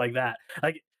and stuff like that.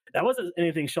 Like, that wasn't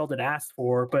anything Sheldon asked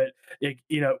for, but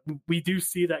we do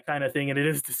see that kind of thing, and it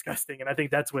is disgusting. And I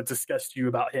think that's what disgusts you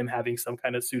about him having some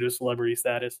kind of pseudo celebrity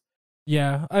status.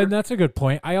 Yeah, and that's a good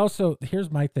point. I also,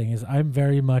 here's my thing, is I'm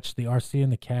very much the RC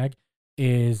and the CAG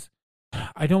is,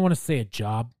 I don't want to say a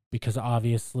job, because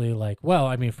obviously, like, well,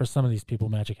 I mean, for some of these people,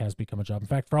 Magic has become a job. In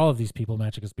fact, for all of these people,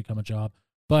 Magic has become a job.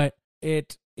 But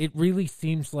it really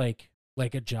seems like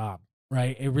a job,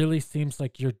 right? It really seems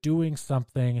like you're doing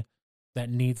something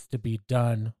that needs to be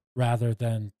done rather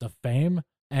than the fame.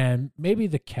 And maybe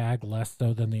the CAG less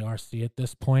so than the RC at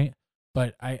this point.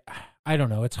 But I don't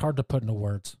know. It's hard to put into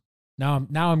words. Now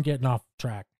I'm getting off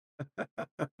track.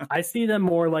 I see them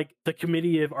more like the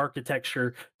Committee of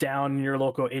Architecture down in your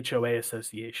local HOA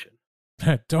association.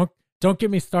 Don't get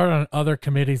me started on other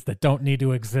committees that don't need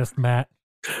to exist, Matt.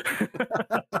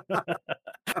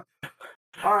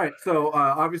 All right, so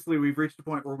obviously we've reached a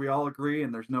point where we all agree,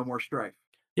 and there's no more strife.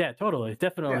 Yeah, totally,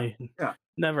 definitely. Yeah.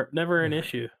 Never an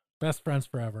issue. Best friends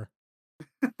forever.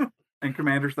 And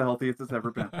Commander's the healthiest it's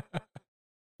ever been.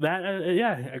 That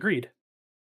yeah, agreed.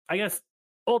 I guess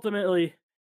ultimately,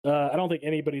 I don't think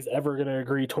anybody's ever going to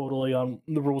agree totally on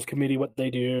the Rules Committee, what they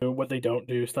do, what they don't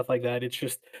do, stuff like that. It's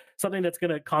just something that's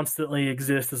going to constantly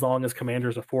exist as long as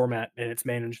Commander's a format and it's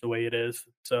managed the way it is.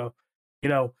 So,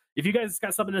 if you guys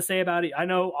got something to say about it, I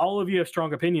know all of you have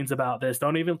strong opinions about this.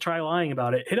 Don't even try lying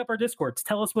about it. Hit up our Discords.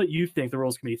 Tell us what you think the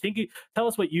Rules Committee. Tell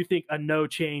us what you think a no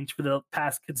change for the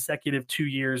past consecutive 2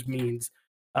 years means.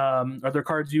 Are there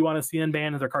cards you want to see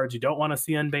unbanned? Are there cards you don't want to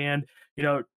see unbanned?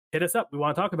 Hit us up. We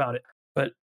want to talk about it.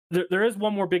 But there is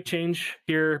one more big change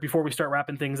here before we start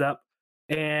wrapping things up.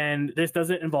 And this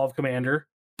doesn't involve Commander,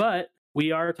 but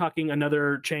we are talking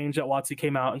another change that WotC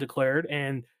came out and declared.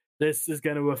 And this is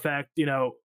going to affect,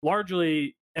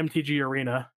 largely MTG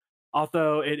Arena,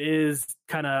 although it is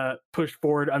kind of pushed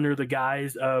forward under the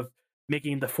guise of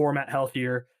making the format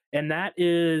healthier. and that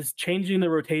is changing the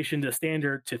rotation to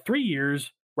standard to 3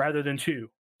 years rather than 2.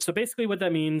 So basically, what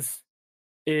that means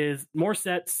is more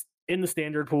sets in the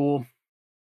standard pool,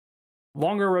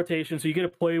 longer rotation, so you get to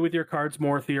play with your cards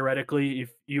more theoretically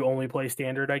if you only play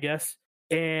standard, I guess.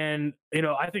 And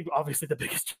I think obviously the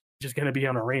biggest change is going to be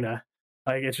on Arena.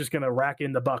 Like, it's just going to rack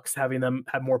in the bucks having them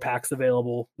have more packs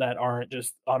available that aren't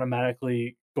just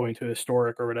automatically going to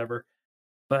historic or whatever.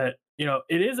 But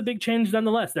it is a big change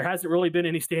nonetheless. There hasn't really been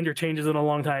any standard changes in a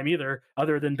long time either,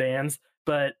 other than bans.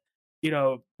 But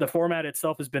the format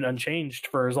itself has been unchanged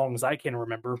for as long as I can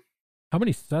remember. How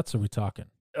many sets are we talking?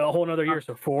 A whole another year,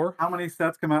 so 4. How many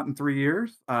sets come out in 3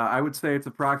 years? I would say it's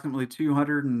approximately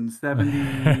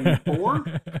 274.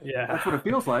 Yeah, That's what it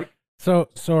feels like. So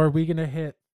are we gonna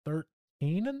hit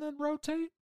 13 and then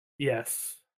rotate?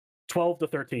 Yes, 12 to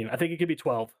 13. I think it could be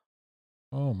 12.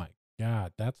 Oh my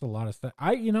god, that's a lot of stuff.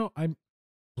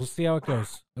 We'll see how it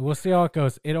goes.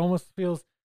 It almost feels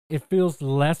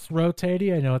less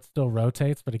rotatey. I know it still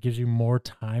rotates, but it gives you more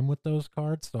time with those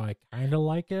cards, so I kind of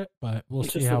like it. But we'll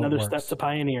see how it works. It's just another step to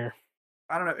Pioneer.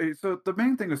 I don't know. So the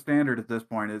main thing with standard at this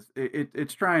point is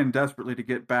it's trying desperately to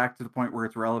get back to the point where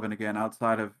it's relevant again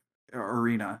outside of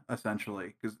Arena,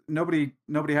 essentially, because nobody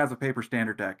has a paper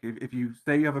standard deck. If you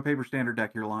say you have a paper standard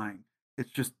deck, you're lying.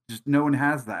 It's just no one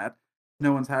has that.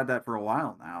 No one's had that for a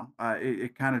while now.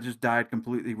 It kind of just died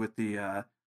completely with the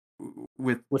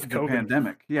with the COVID.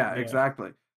 pandemic. Yeah,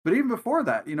 exactly. But even before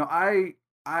that,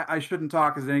 I shouldn't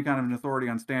talk as any kind of an authority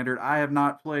on standard. I have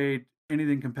not played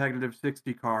anything competitive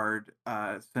 60 card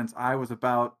since I was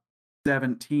about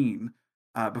 17.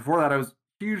 Before that, I was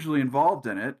hugely involved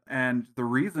in it, and the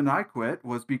reason I quit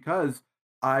was because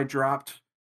I dropped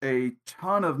a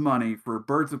ton of money for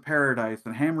Birds of Paradise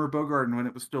and Hammer of Bogarden when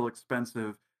it was still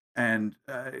expensive, and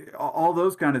all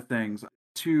those kind of things,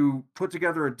 to put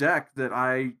together a deck that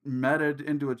I meted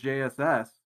into a JSS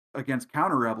against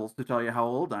Counter Rebels, to tell you how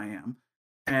old I am.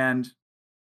 And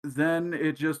then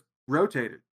it just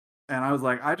rotated. And I was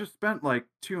like, I just spent like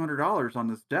 $200 on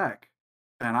this deck,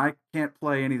 and I can't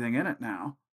play anything in it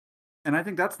now. And I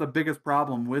think that's the biggest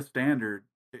problem with standard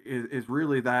is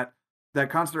really that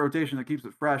constant rotation that keeps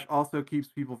it fresh also keeps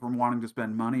people from wanting to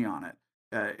spend money on it.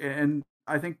 And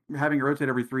I think having it rotate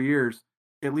every 3 years,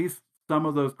 at least some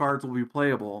of those cards will be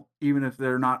playable, even if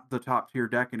they're not the top tier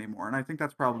deck anymore. And I think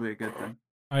that's probably a good thing.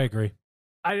 I agree.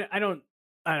 I don't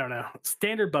know.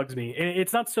 Standard bugs me.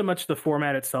 It's not so much the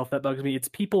format itself that bugs me. It's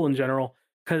people in general,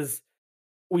 because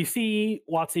we see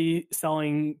WotC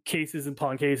selling cases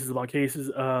upon cases upon cases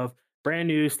of brand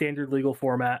new standard legal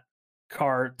format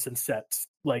cards and sets,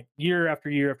 like year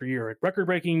after year after year,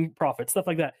 record-breaking profits, stuff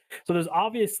like that. So there's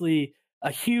obviously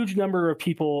a huge number of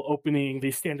people opening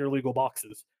these standard legal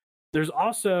boxes. There's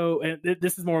also, and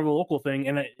this is more of a local thing,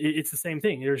 and it's the same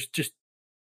thing. There's just,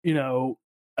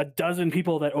 a dozen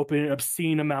people that open an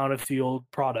obscene amount of sealed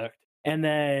product, and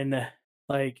then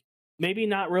like maybe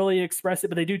not really express it,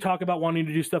 but they do talk about wanting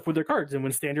to do stuff with their cards. And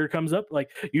when standard comes up,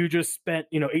 like, you just spent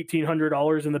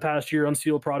 $1,800 in the past year on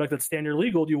sealed product that's standard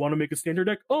legal. Do you want to make a standard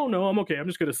deck? Oh no, I'm okay. I'm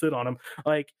just going to sit on them.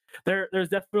 Like, there's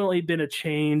definitely been a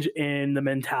change in the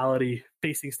mentality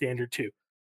facing standard too.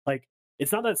 Like,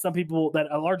 it's not that that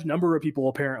a large number of people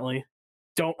apparently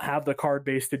don't have the card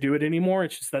base to do it anymore.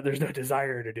 It's just that there's no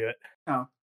desire to do it. Oh,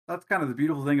 that's kind of the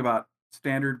beautiful thing about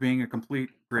standard being a complete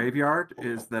graveyard,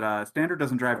 is that standard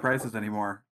doesn't drive prices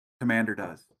anymore. Commander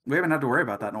does. We haven't had to worry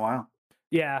about that in a while.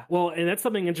 Yeah, well, and that's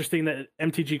something interesting that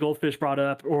MTG Goldfish brought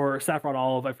up, or Saffron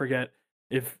Olive, I forget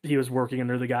if he was working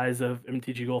under the guise of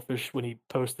MTG Goldfish when he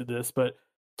posted this, but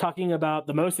talking about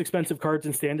the most expensive cards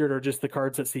in standard are just the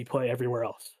cards that see play everywhere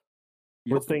else.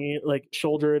 Yep. We're thinking like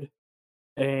Sheoldred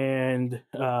and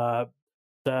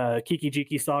the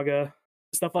Kiki-Jiki Saga,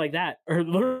 stuff like that are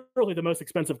literally the most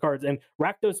expensive cards. And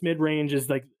Rakdos mid-range is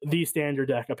like the standard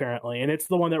deck apparently, and it's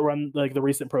the one that run like the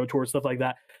recent Pro Tour, stuff like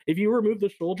that. If you remove the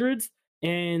Sheoldreds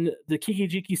and the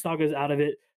Kiki-Jiki Sagas out of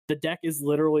it, the deck is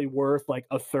literally worth like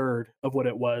a third of what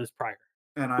it was prior.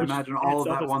 And I imagine all of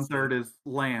that 1/3 is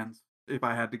lands, if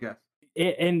I had to guess.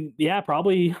 And yeah,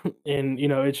 probably. And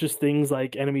it's just things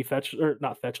like enemy fetch, or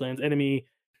not fetch lands, enemy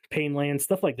pain lands,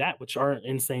 stuff like that, which aren't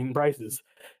insane prices.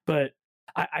 But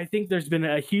I think there's been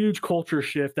a huge culture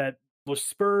shift that was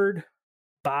spurred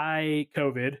by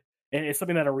COVID, and it's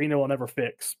something that Arena will never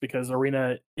fix, because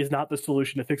Arena is not the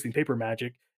solution to fixing paper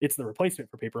Magic. It's the replacement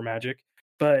for paper Magic.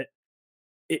 But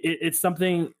it's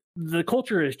something, the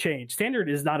culture has changed. Standard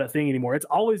is not a thing anymore. It's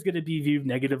always going to be viewed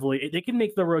negatively. They can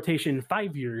make the rotation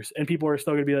 5 years, and people are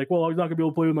still going to be like, well, I'm not going to be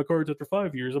able to play with my cards after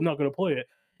 5 years. I'm not going to play it.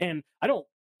 And I don't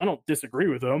disagree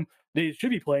with them. They should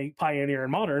be playing Pioneer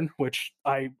and Modern, which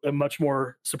I am much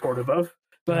more supportive of.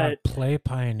 But play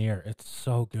Pioneer. It's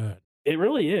so good. it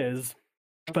really is.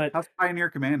 But how's Pioneer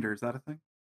Commander? Is that a thing?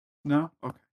 No.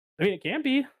 Okay. I mean, it can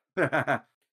be.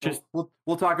 Just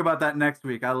we'll talk about that next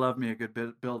week. I love me a good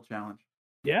build challenge.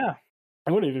 Yeah,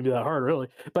 it wouldn't even be that hard, really.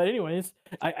 But anyways,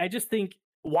 I just think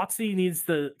WotC needs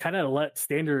to kind of let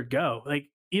standard go. Like,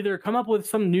 either come up with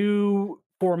some new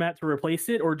format to replace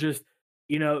it, or just,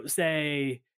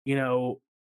 say,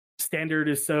 standard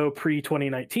is so pre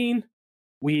 2019.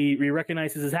 We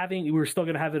recognize this as having. We're still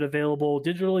going to have it available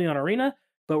digitally on Arena,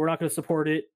 but we're not going to support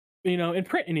it, in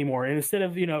print anymore. And instead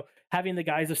of having the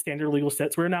guise of standard legal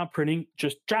sets, we're now printing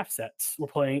just draft sets.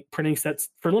 We're printing sets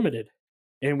for limited.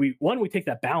 And we take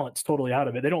that balance totally out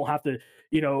of it. They don't have to,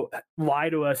 lie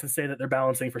to us and say that they're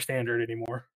balancing for standard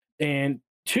anymore. And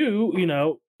two,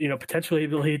 potentially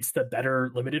it leads to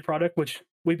better limited product, which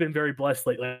we've been very blessed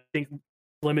lately. I think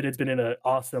limited's been in an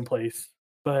awesome place,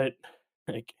 but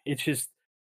like,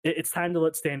 it's time to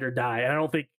let standard die. And I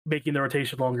don't think making the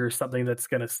rotation longer is something that's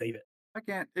going to save it.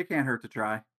 It can't hurt to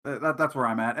try. That's where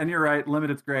I'm at. And you're right,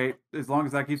 limited's great as long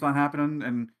as that keeps on happening.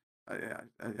 And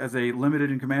as a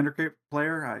limited and commander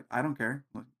player, I don't care.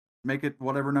 Make it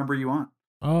whatever number you want.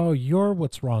 Oh, you're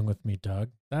what's wrong with me, Doug.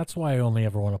 That's why I only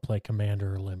ever want to play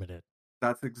commander or limited.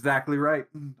 That's exactly right.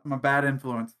 I'm a bad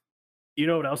influence. You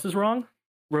know what else is wrong?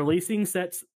 Releasing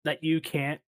sets that you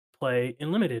can't play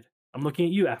in limited. I'm looking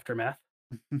at you, Aftermath.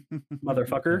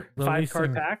 Motherfucker.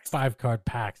 5-card packs? 5-card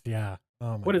packs, yeah.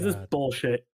 Oh my what is God. this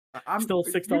bullshit? I'm still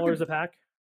 $6 a pack?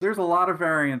 There's a lot of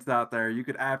variants out there. You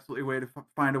could absolutely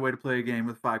find a way to play a game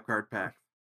with 5-card packs.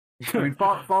 I mean,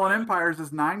 Fallen Empires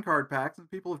is 9-card packs, and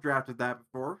people have drafted that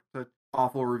before to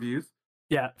awful reviews.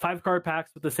 Yeah, 5-card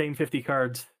packs with the same 50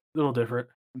 cards. A little different.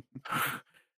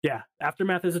 Yeah,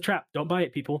 Aftermath is a trap. Don't buy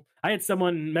it, people. I had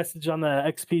someone message on the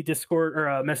XP Discord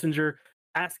or Messenger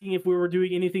asking if we were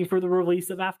doing anything for the release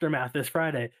of Aftermath this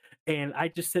Friday, and I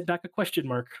just sent back a question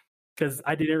mark because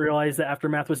I didn't realize that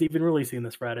Aftermath was even releasing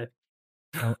this Friday.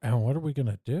 And what are we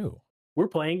gonna do? We're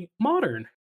playing Modern.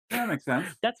 That makes sense.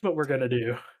 That's what we're gonna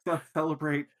do. So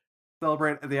celebrate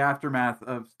the aftermath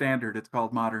of standard. It's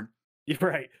called Modern. You're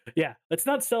right. Yeah. Let's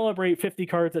not celebrate 50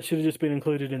 cards that should have just been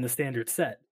included in the standard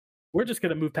set. We're just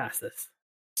gonna move past this.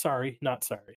 Sorry, not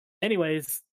sorry.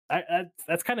 Anyways,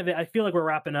 that's kind of it. I feel like we're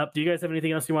wrapping up. Do you guys have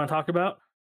anything else you want to talk about?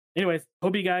 Anyways,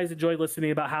 hope you guys enjoyed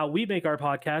listening about how we make our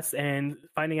podcasts and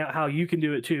finding out how you can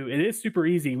do it too. It is super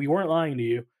easy. We weren't lying to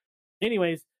you.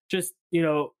 Anyways, just, a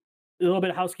little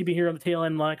bit of housekeeping here on the tail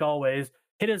end, like always.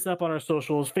 Hit us up on our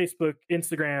socials, Facebook,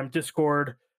 Instagram,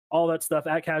 Discord, all that stuff,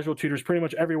 at Casual Tutors, pretty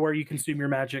much everywhere you consume your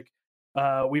Magic.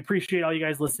 We appreciate all you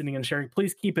guys listening and sharing.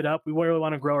 Please keep it up. We really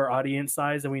want to grow our audience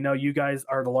size, and we know you guys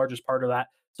are the largest part of that.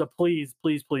 So please,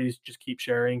 please, please just keep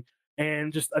sharing.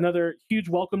 And just another huge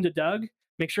welcome to Doug.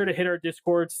 Make sure to hit our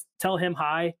Discords, tell him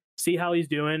hi, see how he's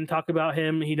doing, talk about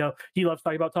him. He loves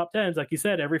talking about top 10s, like you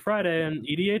said, every Friday on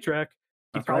EDA Trek.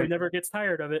 He probably never gets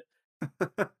tired of it.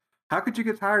 How could you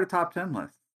get tired of top 10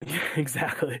 lists?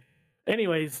 Exactly.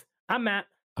 Anyways, I'm Matt.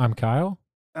 I'm Kyle.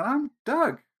 And I'm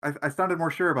Doug. I sounded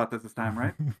more sure about this time,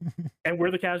 right? And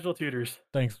we're the Casual Tutors.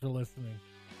 Thanks for listening.